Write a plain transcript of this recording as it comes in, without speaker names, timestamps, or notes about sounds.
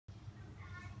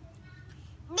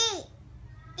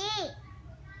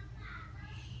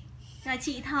Là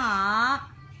chị thỏ.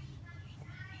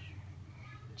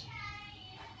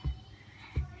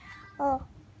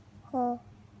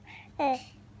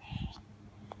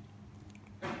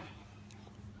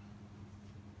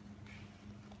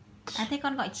 À thế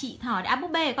con gọi chị thỏ. À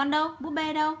búp bê của con đâu? Búp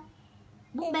bê đâu?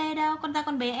 Búp bê đâu? Con ra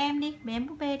con bế em đi. Bế em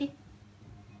búp bê đi.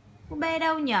 Búp bê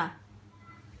đâu nhở?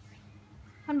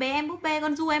 Con bế em búp bê.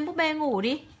 Con du em búp bê ngủ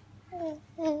đi.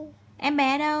 Em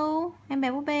bé đâu? Em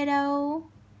bé búp bê đâu?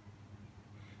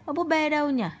 Có búp bê đâu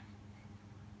nhỉ?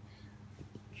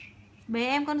 Bế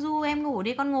em, con du em ngủ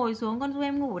đi. Con ngồi xuống, con du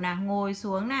em ngủ nào. Ngồi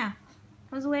xuống nào.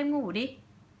 Con du em ngủ đi.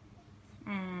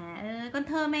 Con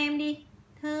thơm em đi.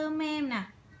 Thơm em nào.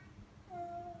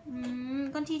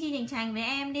 Con chi chi chành chành với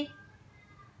em đi.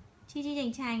 Chi chi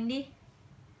chành chành đi.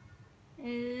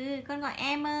 Con gọi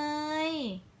em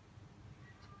ơi.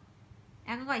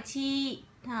 À con gọi chị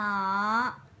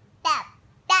thỏ.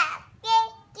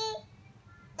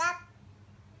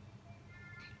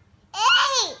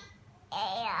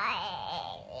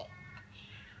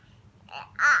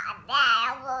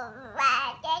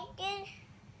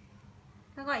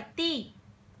 Con gọi Ti.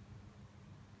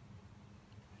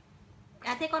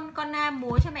 À thế con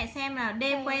múa cho mẹ xem nào.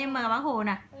 Đêm qua em mơ bác Hồ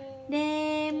nào.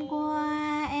 Đêm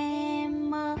qua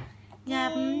em mơ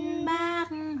gặp bác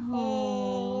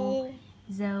Hồ,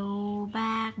 dâu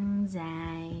bác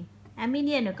dài. À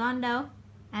Minion của con đâu?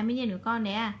 À Minion của con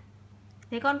đấy à?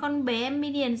 Thế con bế em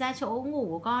Minion ra chỗ ngủ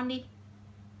của con đi.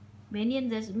 Bế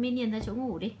Minion ra chỗ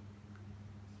ngủ đi.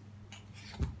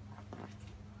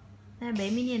 Bế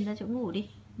Minion ra chỗ ngủ đi.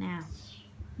 Nào.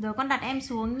 Rồi con đặt em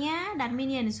xuống nhá. Đặt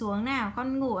Minion xuống nào.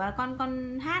 Con ngủ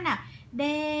con hát nào.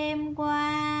 Đêm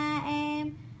qua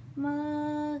em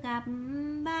mơ gặp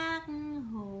bác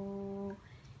Hồ.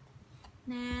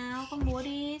 Nào con múa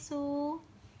đi Su.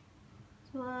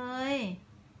 Su ơi.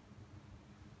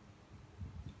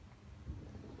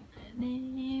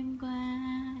 Đêm qua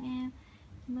em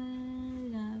mơ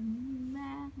gặp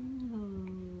bác Hồ.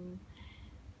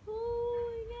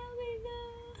 Ui ngao ghê ngơ.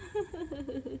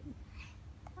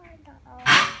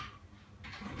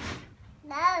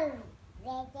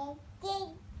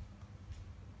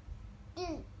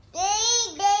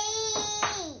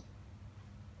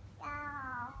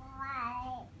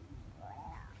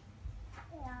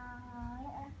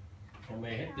 Con mê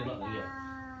hết tiếng lợn rồi.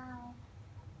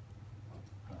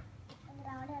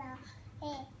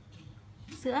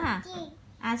 Sữa hả?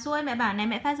 À xuôi mẹ bảo này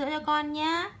mẹ pha sữa cho con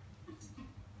nhá.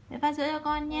 Mẹ pha sữa cho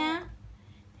con nhá.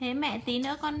 Thế mẹ tí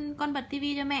nữa con bật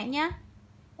tivi cho mẹ nhá.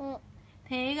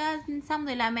 Thế xong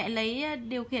rồi là mẹ lấy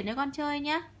điều khiển cho con chơi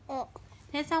nhá.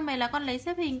 Thế xong mày là con lấy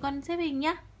xếp hình, con xếp hình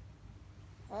nhá.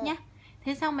 Nhá.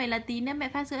 Thế xong mày là tí nữa mẹ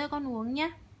pha sữa cho con uống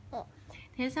nhá.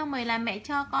 Thế xong rồi là mẹ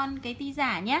cho con cái ti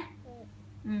giả nhá.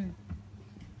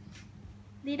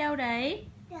 Đi đâu đấy?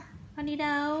 Con đi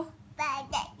đâu?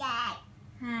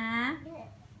 Hả?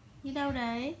 Đi đâu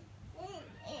đấy?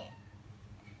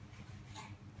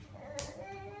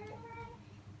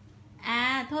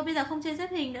 À thôi bây giờ không chơi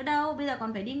xếp hình nữa đâu. Bây giờ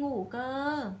còn phải đi ngủ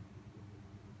cơ.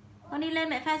 Con đi lên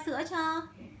mẹ pha sữa cho.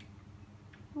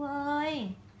 Ôi